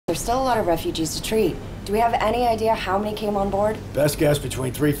There's still a lot of refugees to treat. Do we have any idea how many came on board? Best guess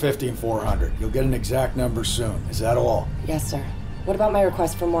between 350 and 400. You'll get an exact number soon. Is that all? Yes, sir. What about my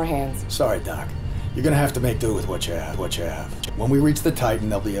request for more hands? Sorry, Doc. You're gonna have to make do with what you have. When we reach the Titan,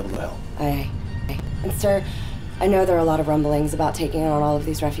 they'll be able to help. Aye. And sir, I know there are a lot of rumblings about taking on all of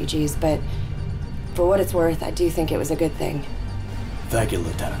these refugees, but for what it's worth, I do think it was a good thing. Thank you,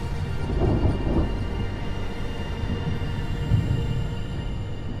 Lieutenant.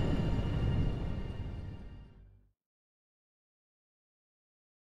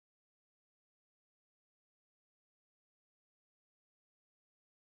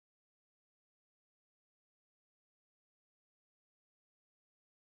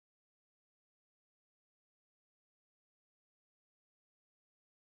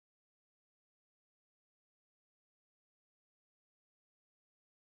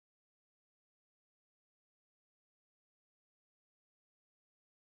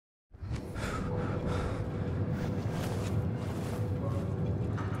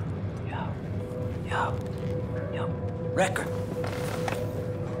 Yo, Wrecker.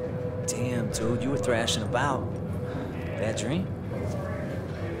 Damn, dude, you were thrashing about. Bad dream?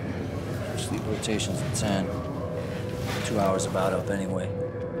 Sleep rotation's at 10. 2 hours about up anyway.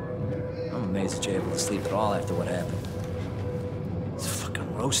 I'm amazed that you're able to sleep at all after what happened. It's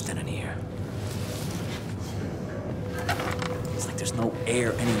fucking roasting in here. It's like there's no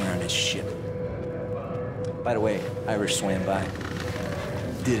air anywhere on this ship. By the way, Irish swam by.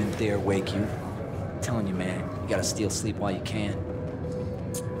 Didn't dare wake you. I'm telling you, man, you gotta steal sleep while you can.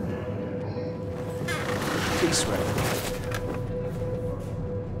 Peace, right?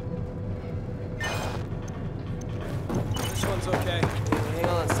 This one's okay. Hang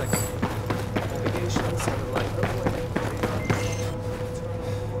on a second. Navigation, satellite.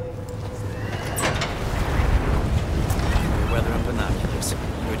 Weather and binoculars.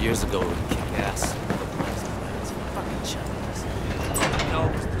 100 years ago, we kick ass. Fucking Chinese.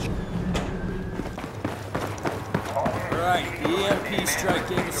 Alright, the EMP strike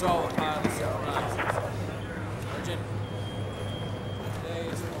gave us all a pile of surprises. Sergeant. Today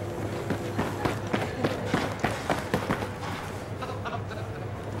is...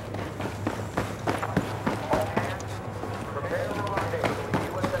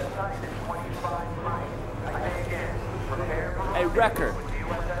 Hey, Wrecker.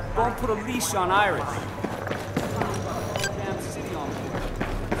 Go and put a leash on Irish. Damn city on board.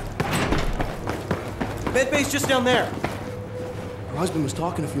 Medbay's just down there. Her husband was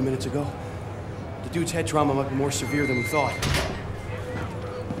talking a few minutes ago. The dude's head trauma might be more severe than we thought.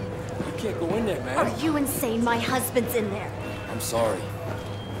 You can't go in there, man. Are you insane? My husband's in there. I'm sorry.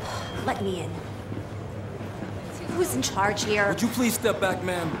 Let me in. Who's in charge here? Would you please step back,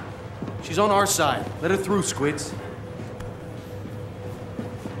 ma'am? She's on our side. Let her through, Squids.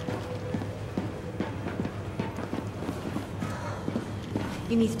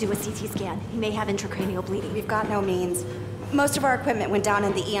 You need to do a CT scan. He may have intracranial bleeding. We've got no means. Most of our equipment went down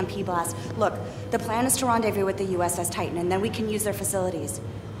in the EMP blast. Look, the plan is to rendezvous with the USS Titan, and then we can use their facilities.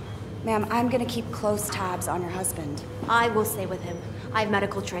 Ma'am, I'm gonna keep close tabs on your husband. I will stay with him. I have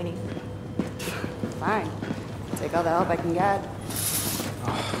medical training. Fine. Take all the help I can get.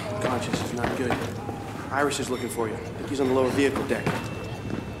 Conscience is not good. Irish is looking for you. I think he's on the lower vehicle deck.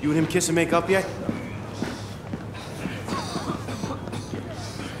 You and him kiss and make up yet?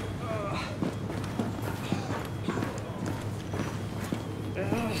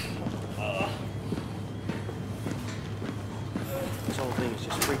 This whole thing is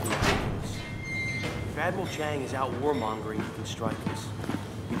just freaking ridiculous. If Admiral Chang is out warmongering, he can strike us.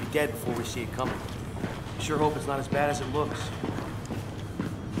 We'd be dead before we see it coming. I sure hope it's not as bad as it looks.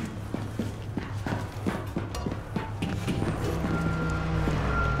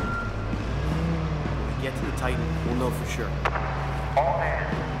 When we get to the Titan, we'll know for sure. All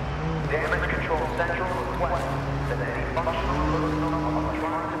hands. Damage Control Central requests that any functional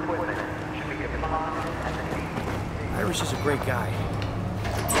electronic equipment should be confined at the scene. Irish is a great guy.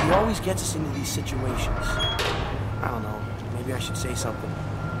 He always gets us into these situations. I don't know, maybe I should say something.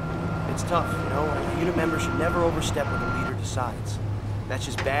 It's tough, you know? A unit member should never overstep what the leader decides. That's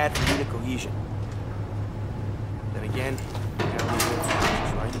just bad for unit cohesion. Then again, you gotta leave it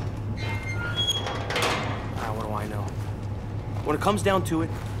conscious, right? Ah, what do I know? When it comes down to it,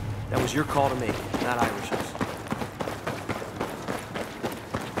 that was your call to make, not Irish's.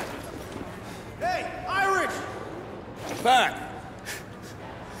 Hey, Irish! Back!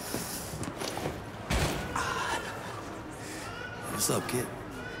 What's up, kid?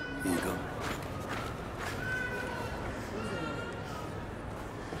 Here you go.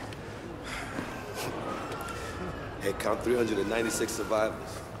 Hey, count 396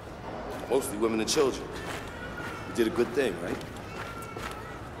 survivors. Mostly women and children. You did a good thing, right?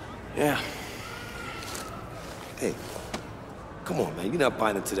 Yeah. Hey, come on, man. You're not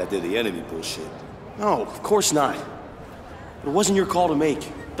buying into that they're the enemy bullshit. No, of course not. But it wasn't your call to make.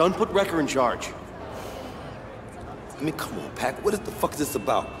 Dunn put Wrecker in charge. I mean, come on, Pac. What the fuck is this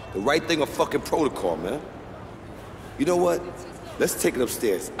about? The right thing or fucking protocol, man? You know what? Let's take it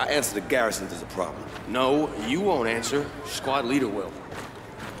upstairs. I answer the garrison if there's a problem. No, you won't answer. Squad leader will.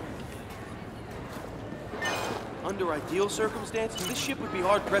 Under ideal circumstances, this ship would be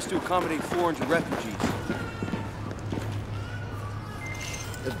hard-pressed to accommodate 400 refugees.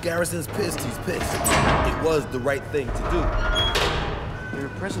 If Garrison's pissed, he's pissed. It was the right thing to do. Your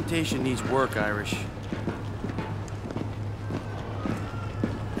presentation needs work, Irish.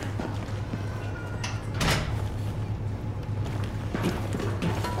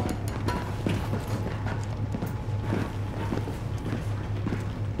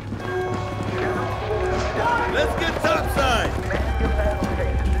 Let's get topside!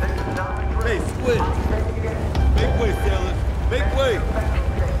 Hey, Squid! Make way, sailors! Make way!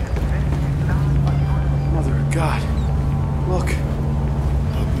 Mother of God. Look.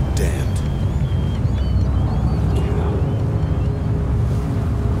 I'll be damned.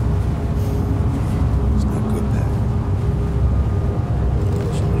 It's not good, Pat.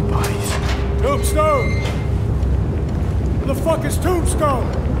 So many bodies. Tombstone! Where the fuck is Tombstone?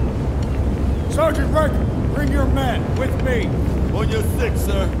 Sergeant Wrecker, bring your men with me. On your six,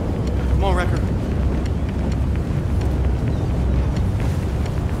 sir. Come on, Wrecker.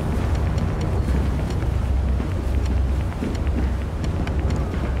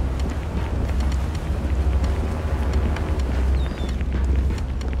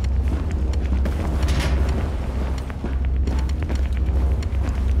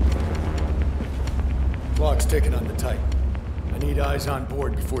 Clock's ticking on the Titan. I need eyes on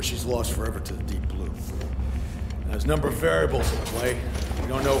board before she's lost forever to the deep blue. There's a number of variables at play. We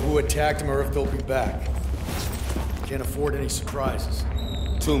don't know who attacked them or if they'll be back. Can't afford any surprises.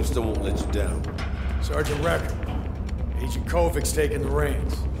 Tombstone won't let you down. Sergeant Wrecker, Agent Kovic's taking the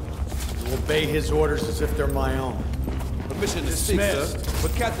reins. You'll obey his orders as if they're my own. Permission to speak, sir.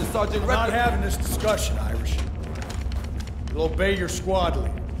 But Captain Sergeant We're Wrecker... not having this discussion, Irish. You'll obey your squad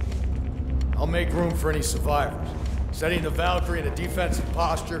leader. I'll make room for any survivors. Setting the Valkyrie in a defensive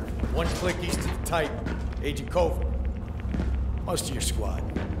posture, one click east of the Titan. Agent Kovic. Most of your squad.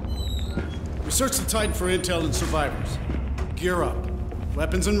 We searched the Titan for intel and survivors. Gear up.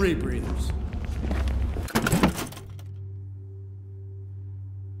 Weapons and rebreathers.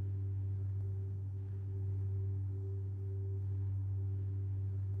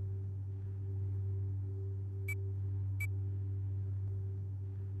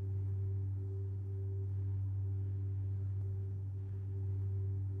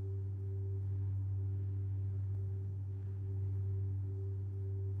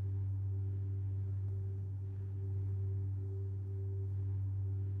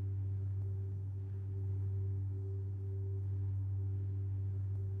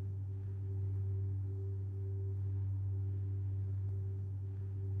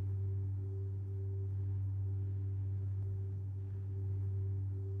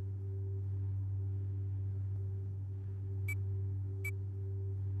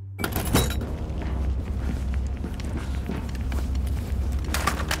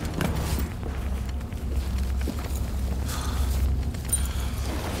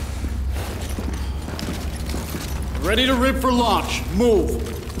 Ready to rip for launch. Move.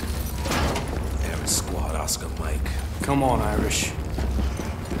 Air Squad, Oscar Mike. Come on, Irish.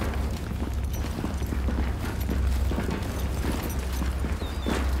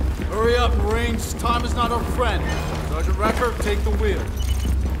 Hurry up, Marines. Time is not our friend. Sergeant Wrecker, take the wheel.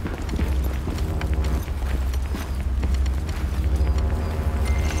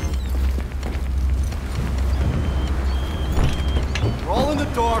 We're all in the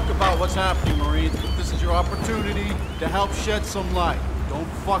dark about what's happening, Marines, but this is your opportunity to help shed some light. Don't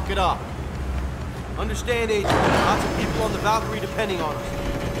fuck it up. Understand, Agent. Lots of people on the Valkyrie depending on us.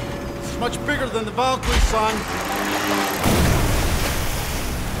 This is much bigger than the Valkyrie, son.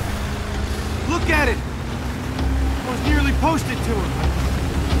 Look at it! I was nearly posted to her.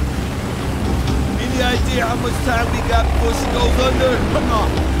 Any idea how much time we got before she goes under? Come on.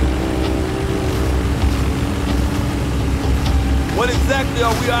 What exactly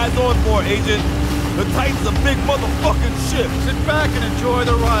are we eyes on for, Agent? The Titan's a big motherfucking ship. Sit back and enjoy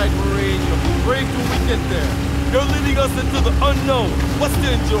the ride, Marine. You'll be briefed when we get there. You're leading us into the unknown. What's to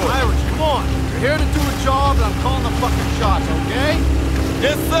enjoy? Irish, come on. You're here to do a job, and I'm calling the fucking shots, okay?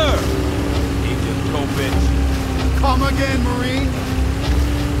 Yes, sir. Agent Kovic. Come again, Marine.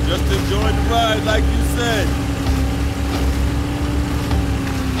 Just enjoy the ride like you said.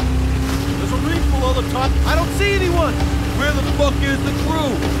 There's a reef below the top. I don't see anyone. Where the fuck is the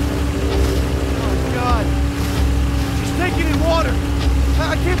crew? Oh, God. She's taking in water.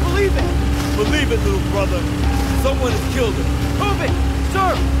 I can't believe it. Believe it, little brother. Someone has killed her. Move it!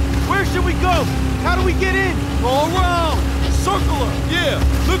 Sir! Where should we go? How do we get in? Go around! Circle her! Yeah,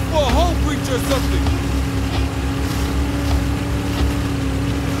 look for a hole breach or something.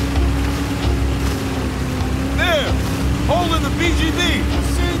 There! Hole in the BGB! I've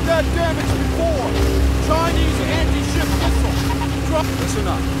seen that damage before! Chinese anti-ship missile! Listen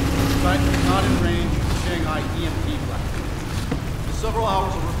up. Titan is not in range of the Shanghai EMP blast. There's several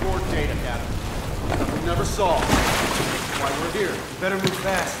hours of record data, Captain. That we never saw. That's why we're here. Better move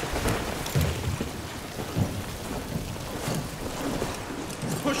fast.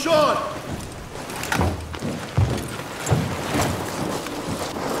 Push on!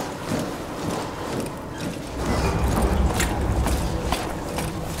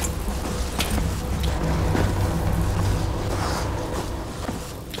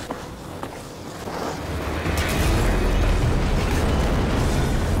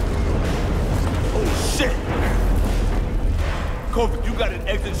 Corvette, you got an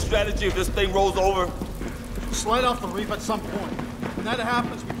exit strategy if this thing rolls over? Slide off the reef at some point. When that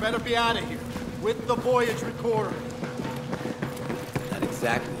happens, we better be out of here. With the voyage recorder. Not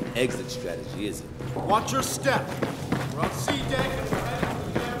exactly an exit strategy, is it? Watch your step. We're on C deck and we're heading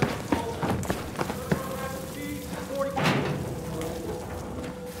for the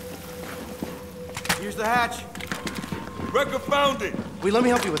Here's the hatch. Wrecker found it. Wait, let me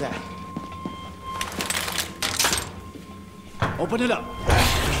help you with that. Open it up.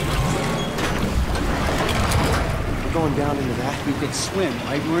 We're going down into that. You can swim,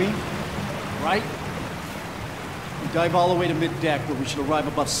 right, Marine? Right? We dive all the way to mid-deck where we should arrive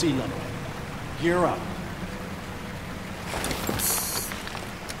above sea level. Gear up.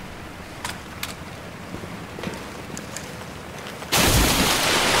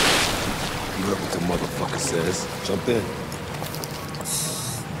 You heard what the motherfucker says. Jump in.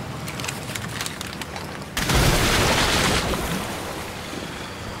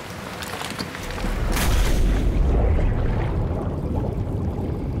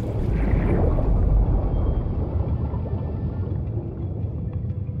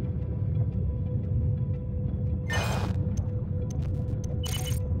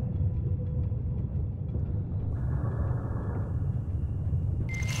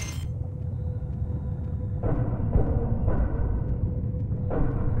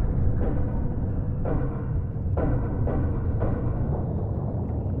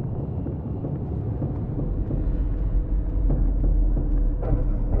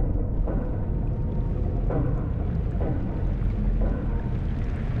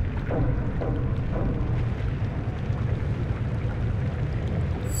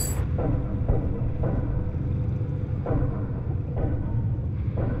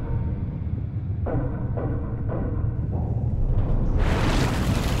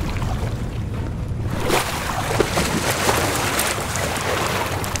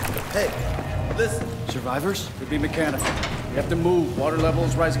 Survivors? Could be mechanical. We have to move. Water level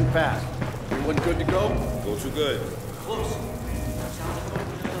is rising fast. Everyone good to go? Go too good. Close.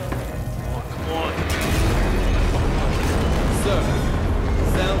 Oh, come on. Sir,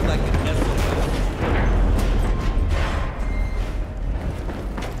 sounds like an SOS.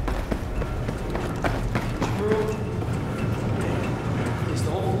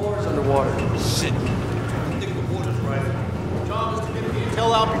 The whole floor is underwater. Shit. I think the water's rising. Job is to get the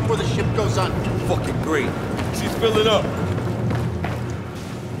intel out before the ship goes under. Fucking great. She's filling up.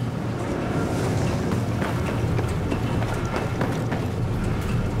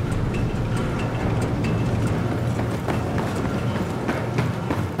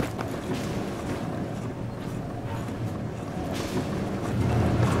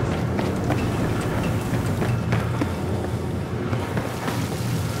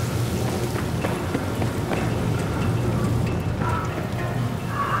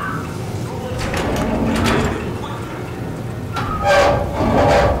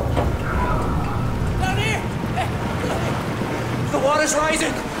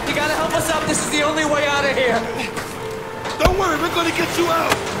 Rising! You gotta help us out. This is the only way out of here. Don't worry, we're gonna get you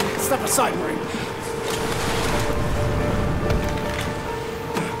out. Step aside, Marine.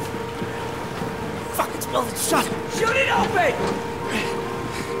 Fuck, it's building shut. Shoot it open!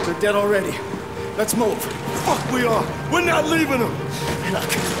 They're dead already. Let's move. Fuck we are. We're not leaving them.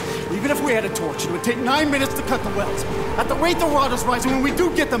 Look, even if we had a torch, it would take 9 minutes to cut the wells. At the rate the water's rising, when we do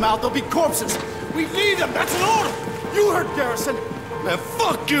get them out, there'll be corpses. We need them. That's an order. You heard Garrison. Man,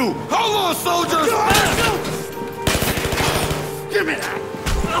 fuck you! Hold on, soldiers! Give me that!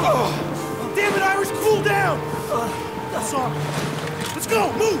 Damn it, Irish, cool down! That's all. Let's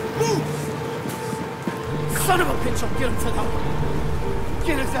go! Move! Move! Son of a bitch, I'll get him for that one.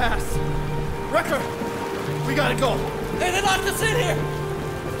 Get his ass! Wrecker! We gotta go. Hey, they locked us in here!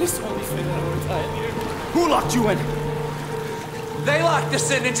 This only fit that we're tied here. Who locked you in? They locked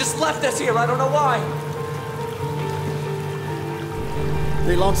us in and just left us here. I don't know why.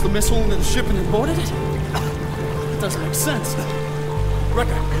 They launched the missile into the ship and then boarded it? It doesn't make sense.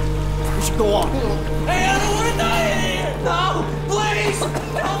 Wrecker, we should go on. Hey, I don't want to die in here! No! Please!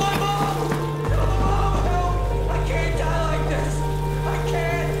 Tell my mom! Tell my mom! Help! I can't die like this! I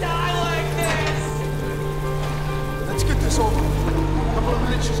can't die like this! Let's get this over. A couple of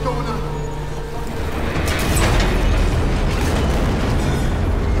minutes, she's going on.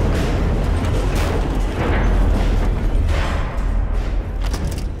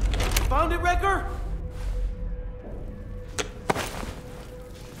 Found it, Wrecker?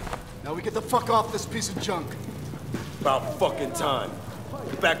 Now we get the fuck off this piece of junk. About fucking time.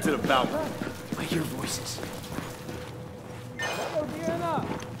 Back to the balcony. I hear voices.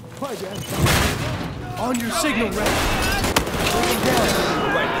 On your signal, Wrecker.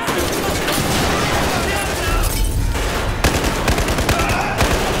 Right, let's do it.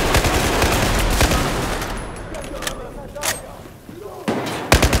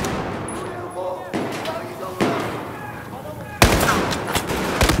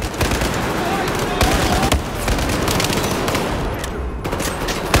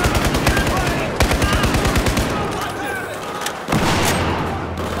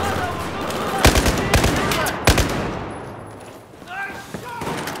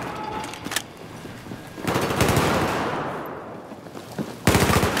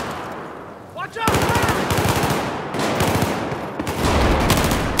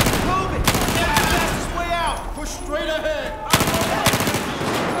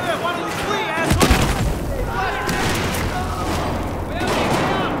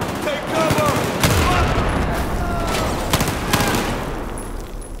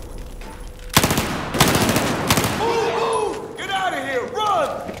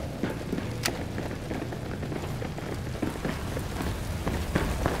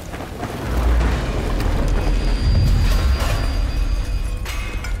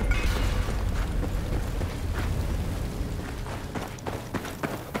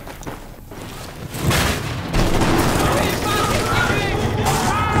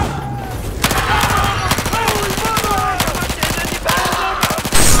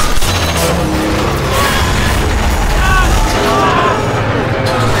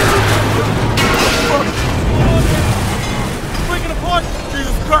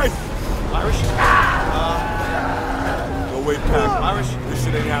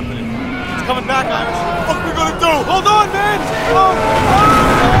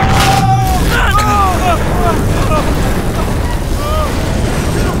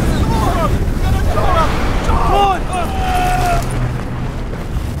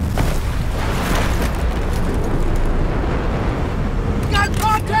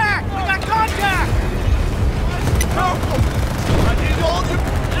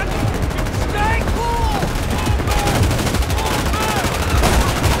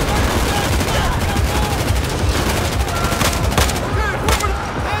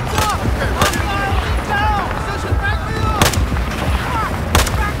 Position back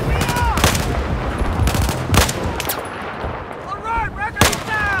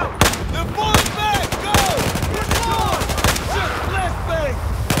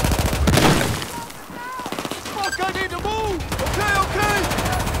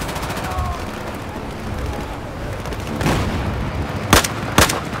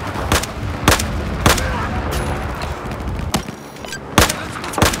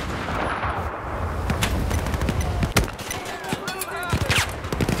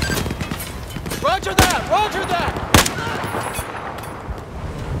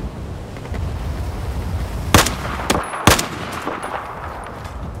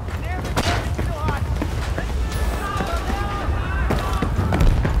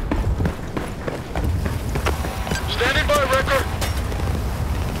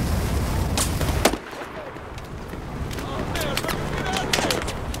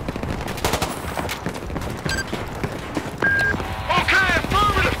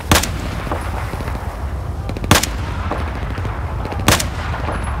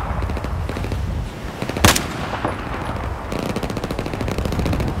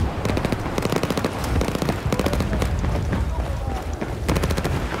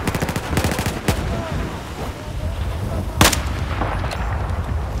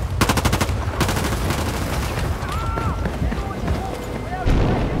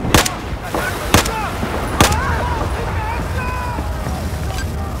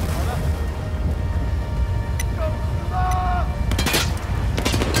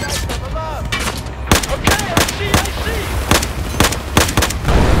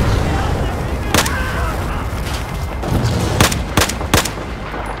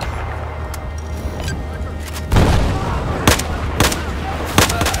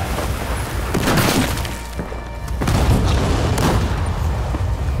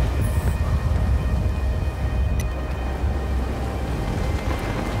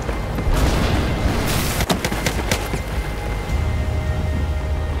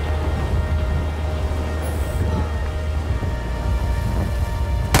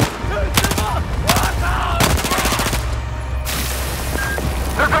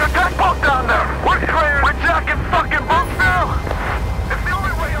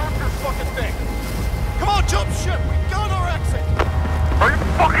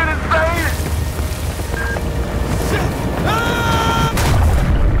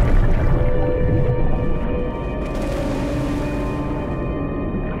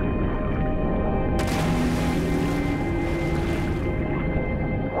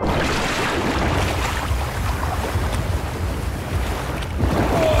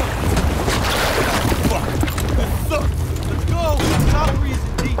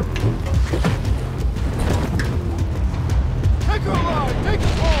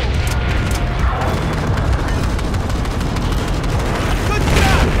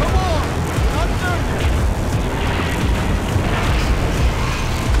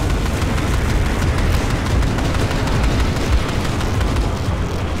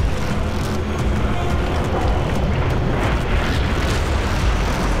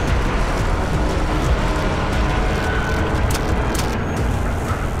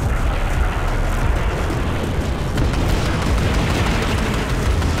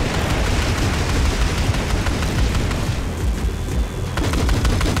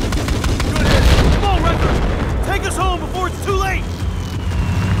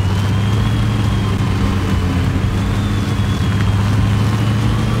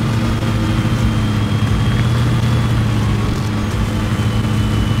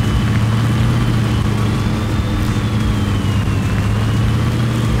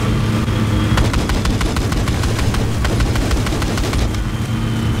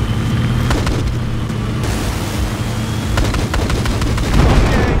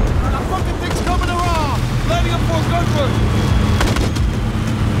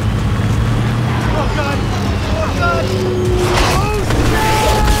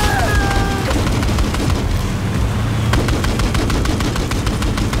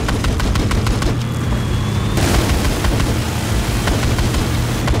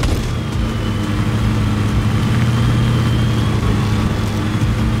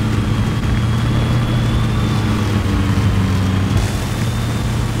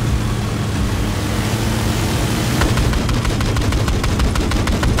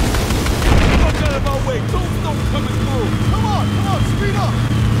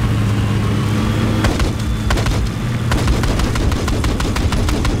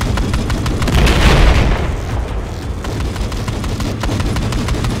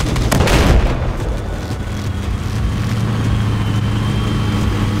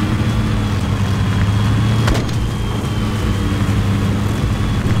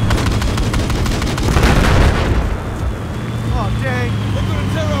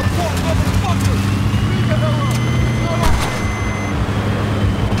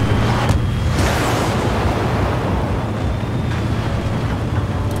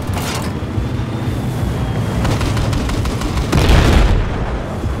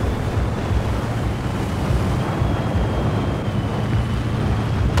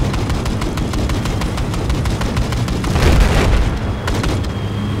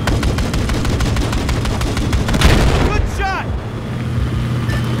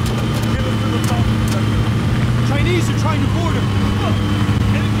trying to board him!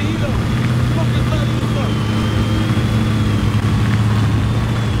 Enemy helo! Focus left to the left!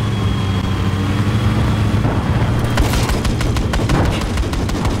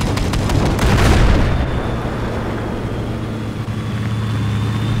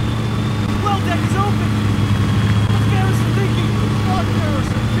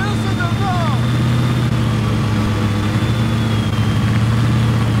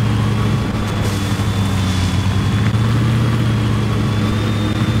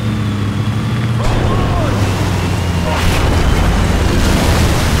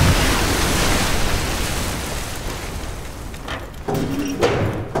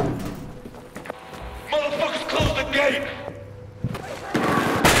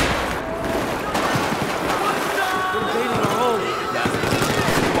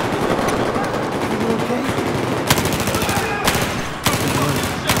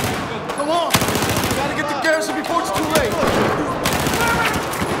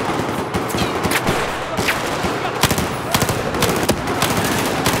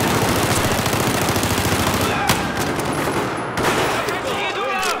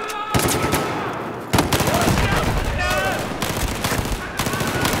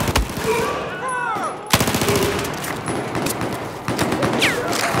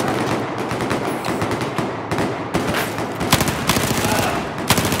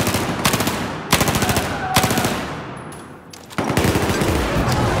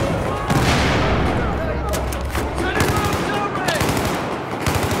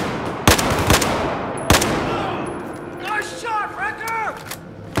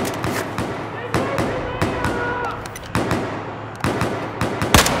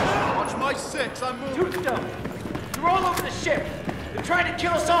 Tombstone! They're all over the ship! They're trying to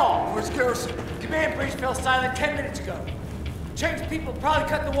kill us all! Where's Garrison? The command bridge fell silent 10 minutes ago. Changed people probably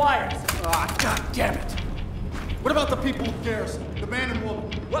cut the wires. Ah, god damn it! What about the people with Garrison? The man and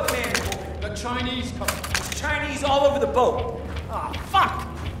woman? What man and woman? The Chinese couple. There's Chinese all over the boat. Ah, fuck!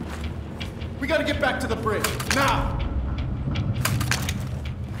 We gotta get back to the bridge, now!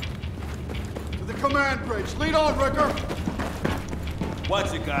 To the command bridge. Lead on, Ricker!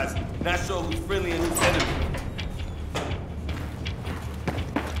 Watch it, guys. Not sure who's friendly and who's enemy.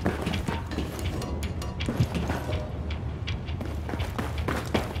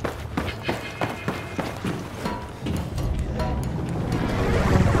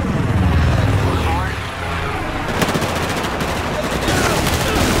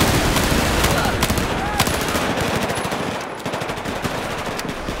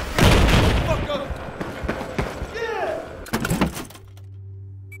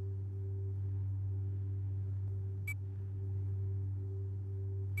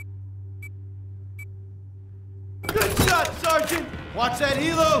 Watch that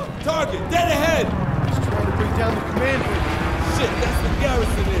helo! Target, dead ahead! He's trying to bring down the command bridge. Shit, that's the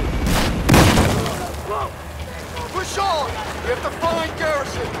Garrison in. Whoa! Push on! We have to find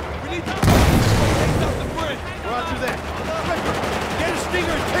Garrison! We need to take out the bridge! Roger that. Ricker, get a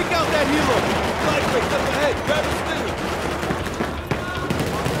stinger and take out that helo! Lightweight, up ahead, grab a stinger!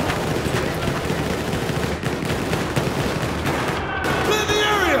 Clear the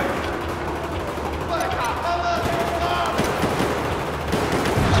area!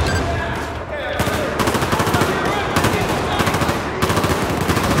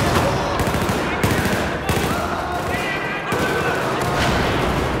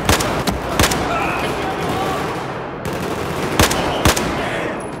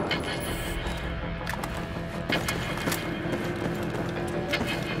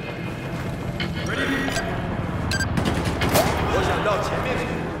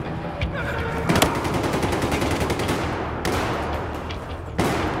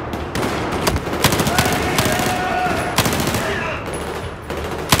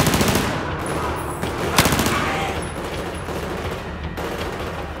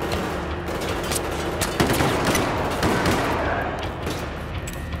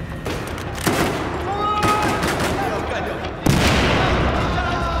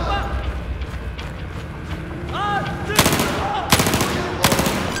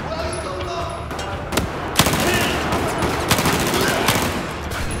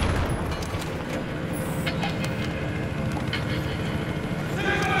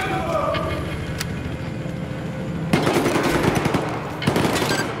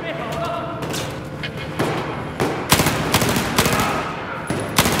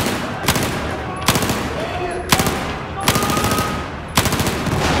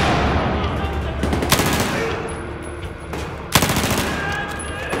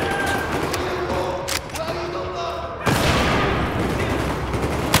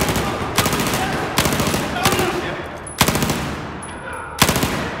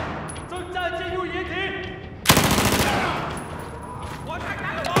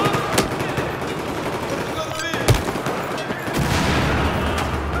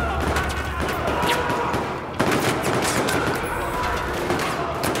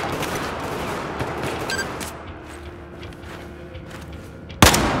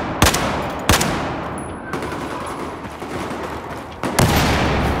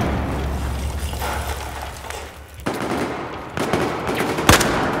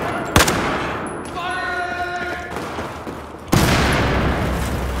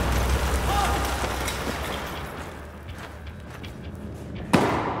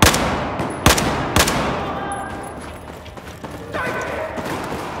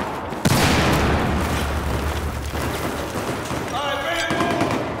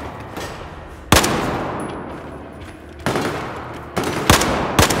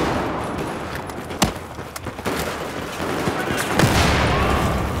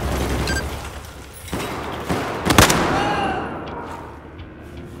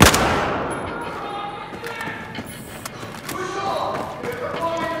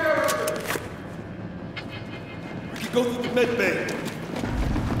 go through the med bay.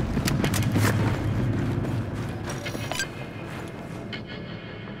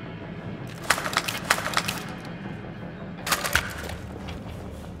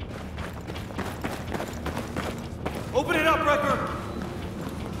 Open it up, Wrecker!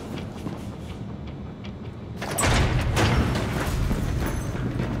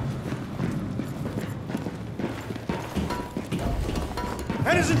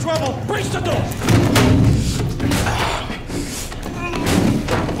 Head is in trouble! Brace the door!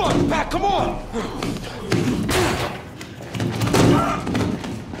 Fuck, Pat, come on!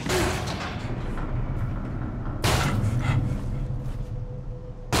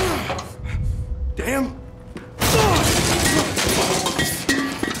 Damn!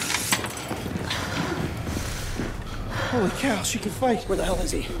 Holy cow, she can fight. Where the hell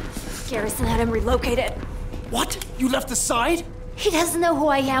is he? Garrison had him relocated. What? You left the side? He doesn't know who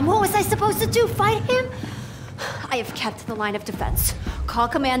I am. What was I supposed to do? Fight him? I have kept the line of defense. Call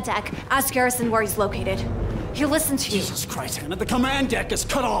command deck. Ask Garrison where he's located. He'll listen to you. Jesus Christ, Hannah, the command deck is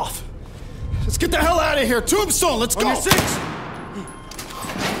cut off. Let's get the hell out of here. Tombstone, let's go. On your six.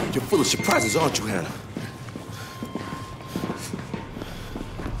 You're full of surprises, aren't you, Hannah?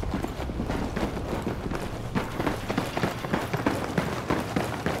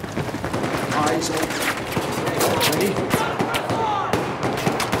 Eyes open. Ready?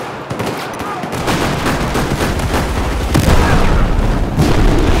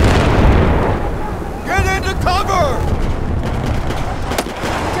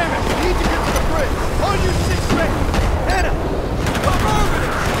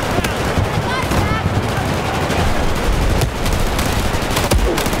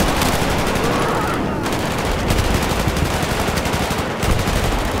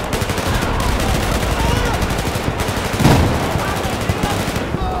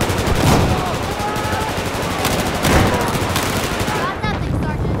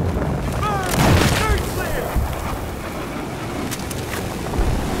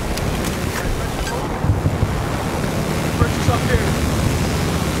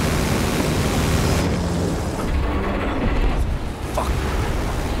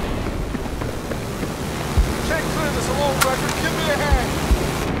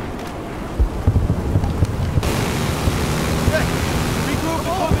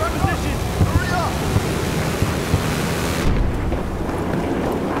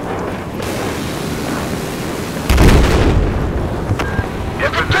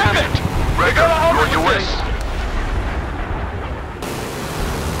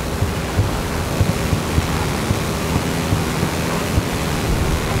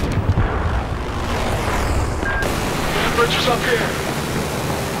 Bridges up here.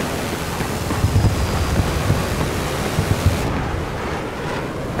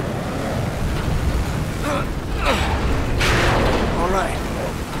 All right.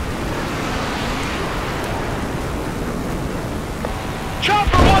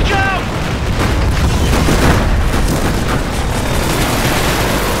 Chopper, watch out!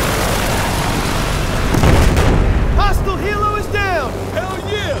 Hostile helo is down! Hell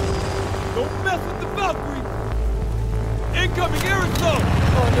yeah! Don't mess with the Valkyrie! Incoming aerosol!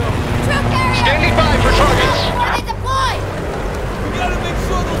 Oh no! Troop carrier! Standing by for targets! Where they deploy? We gotta make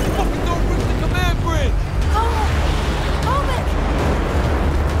sure those fuckers don't reach the command bridge! Hold it!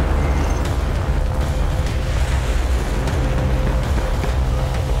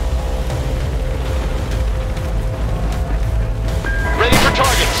 Ready for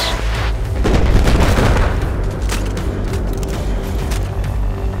targets!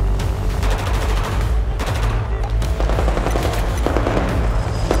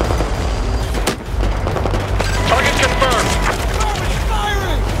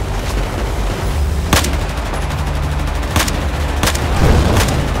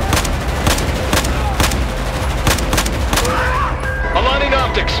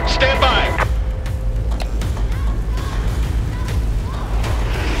 Stand by.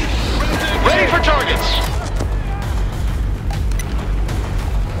 Ready for targets.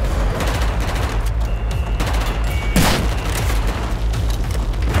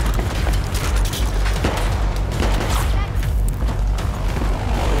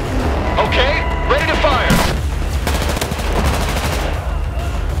 Okay, ready to fire.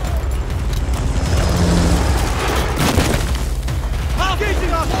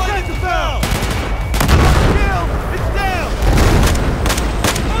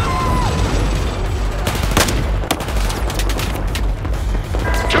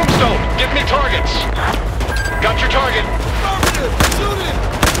 Tombstone, give me targets. Got your target. Affirmative! Shoot it!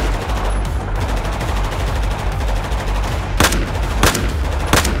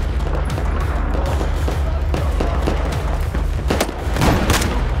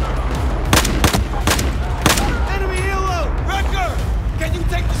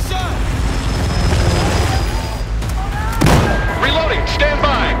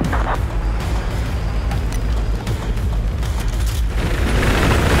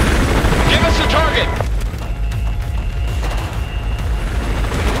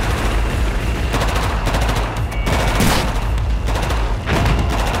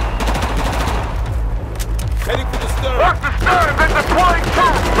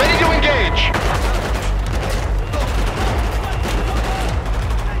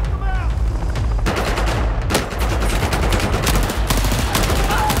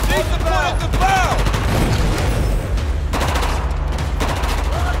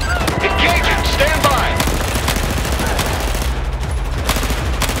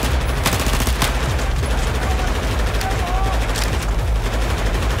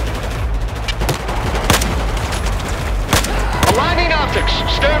 optics.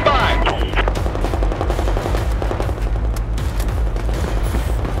 Stand by.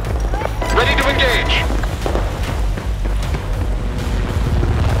 Ready to engage.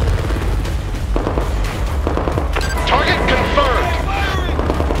 Target confirmed.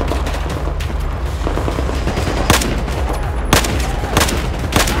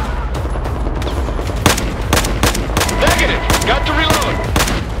 Negative. Got to reload.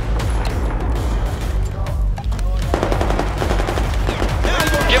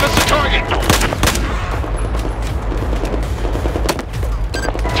 Give us a target.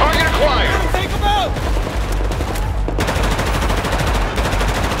 Target acquired. Take him out!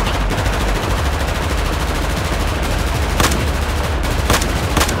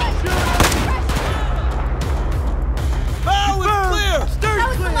 Oh, it's clear! That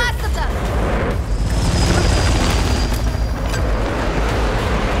was the last of them!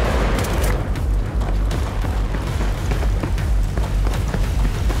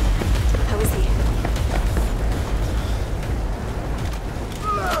 How is he?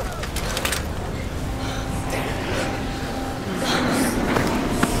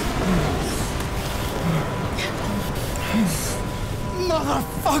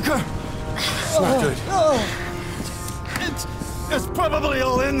 Motherfucker! It's not good. It's probably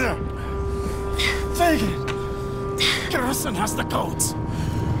all in there. Take it. Garrison has the codes.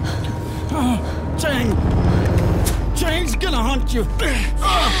 Chang's gonna hunt you.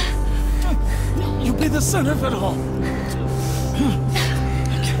 You'll be the center of it all.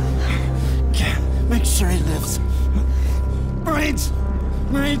 Make sure he lives.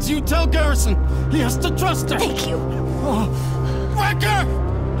 Marines, you tell Garrison he has to trust her. Thank you. Wrecker!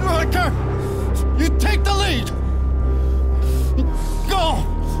 You take the lead! Go!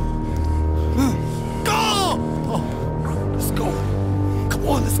 Go! Let's go. Come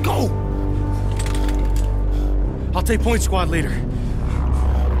on, let's go! I'll take point, squad leader.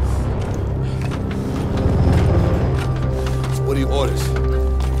 So what are your orders?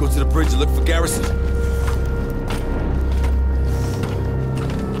 Go to the bridge and look for Garrison?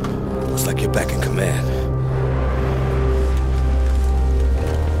 Looks like you're back in command.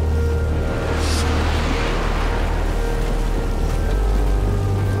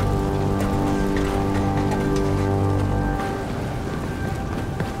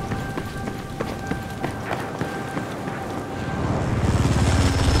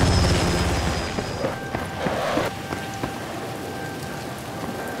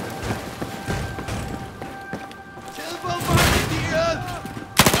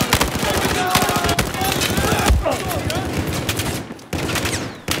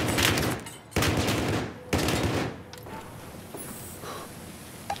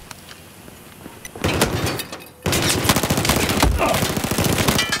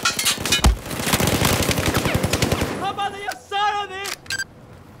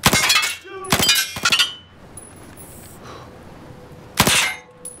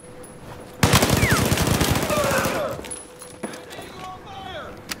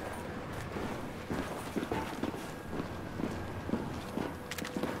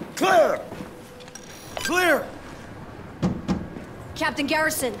 Clear! Clear! Captain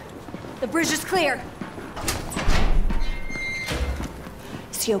Garrison, the bridge is clear.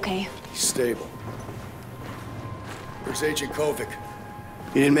 Is he okay? He's stable. Where's Agent Kovic?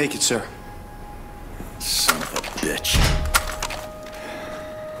 He didn't make it, sir. Son of a bitch.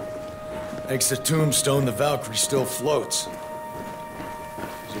 Thanks to Tombstone, the Valkyrie still floats.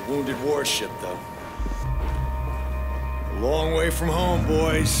 It's a wounded warship, though. A long way from home,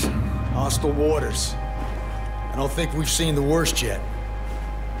 boys. Hostile waters. I don't think we've seen the worst yet.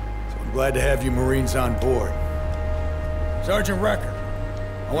 So I'm glad to have you Marines on board. Sergeant Wrecker,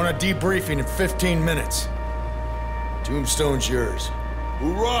 I want a debriefing in 15 minutes. Tombstone's yours.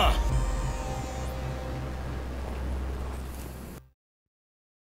 Hoorah!